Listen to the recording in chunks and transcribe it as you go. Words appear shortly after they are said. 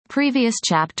Previous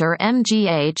chapter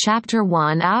MGA Chapter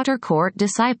 1 Outer Court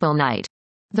Disciple Night.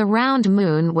 The round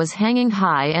moon was hanging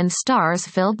high and stars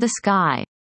filled the sky.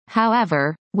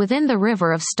 However, within the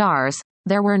river of stars,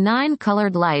 there were 9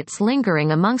 colored lights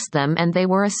lingering amongst them, and they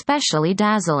were especially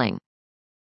dazzling.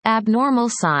 Abnormal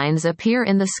signs appear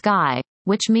in the sky,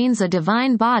 which means a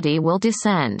divine body will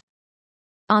descend.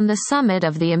 On the summit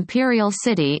of the imperial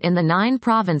city in the 9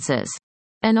 provinces,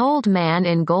 an old man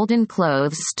in golden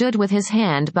clothes stood with his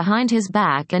hand behind his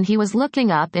back, and he was looking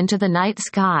up into the night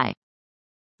sky.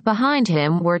 Behind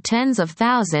him were tens of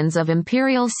thousands of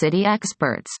imperial city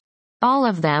experts. All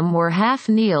of them were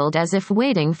half-kneeled as if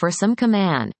waiting for some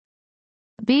command.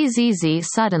 Bzz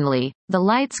Suddenly, the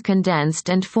lights condensed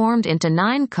and formed into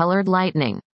 9 colored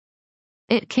lightning.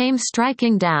 It came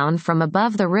striking down from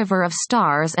above the river of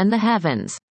stars and the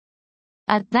heavens.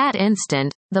 At that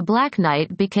instant, the black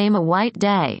night became a white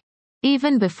day.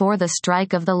 Even before the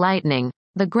strike of the lightning,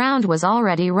 the ground was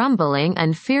already rumbling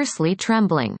and fiercely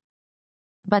trembling.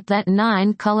 But that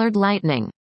 9-colored lightning,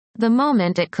 the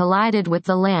moment it collided with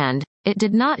the land, it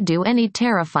did not do any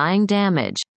terrifying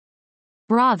damage.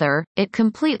 Rather, it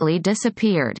completely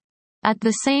disappeared. At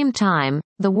the same time,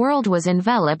 the world was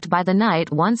enveloped by the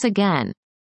night once again.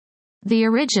 The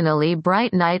originally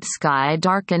bright night sky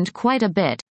darkened quite a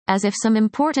bit, as if some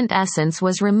important essence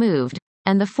was removed,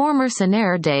 and the former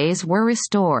Sener days were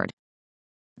restored.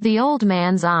 The old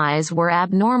man's eyes were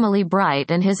abnormally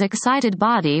bright and his excited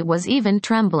body was even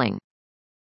trembling.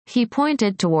 He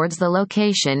pointed towards the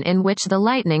location in which the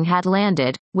lightning had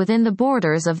landed, within the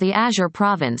borders of the Azure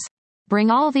province. Bring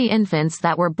all the infants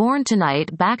that were born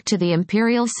tonight back to the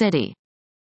imperial city.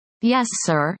 Yes,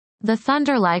 sir. The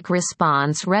thunder-like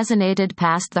response resonated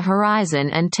past the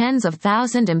horizon, and tens of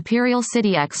thousands imperial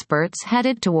city experts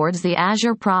headed towards the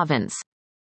Azure province.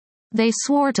 They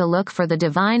swore to look for the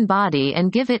divine body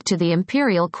and give it to the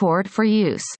imperial court for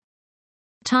use.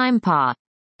 Time pa.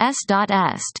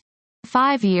 S.est.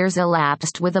 5 years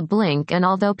elapsed with a blink, and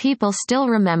although people still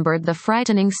remembered the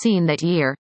frightening scene that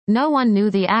year, no one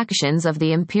knew the actions of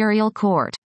the imperial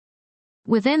court.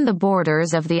 Within the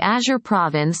borders of the Azure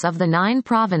province of the 9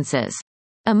 provinces,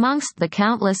 amongst the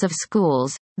countless of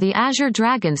schools, the Azure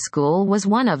Dragon School was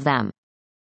one of them.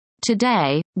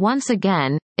 Today, once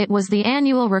again, it was the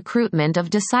annual recruitment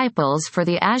of disciples for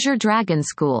the Azure Dragon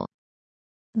School.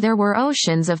 There were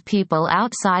oceans of people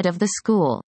outside of the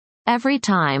school. Every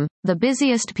time, the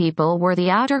busiest people were the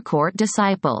outer court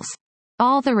disciples.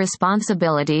 All the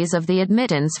responsibilities of the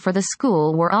admittance for the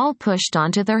school were all pushed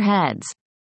onto their heads.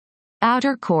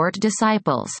 Outer court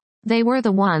disciples. They were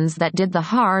the ones that did the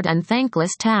hard and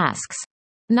thankless tasks.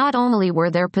 Not only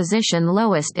were their position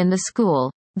lowest in the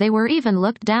school, they were even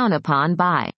looked down upon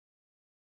by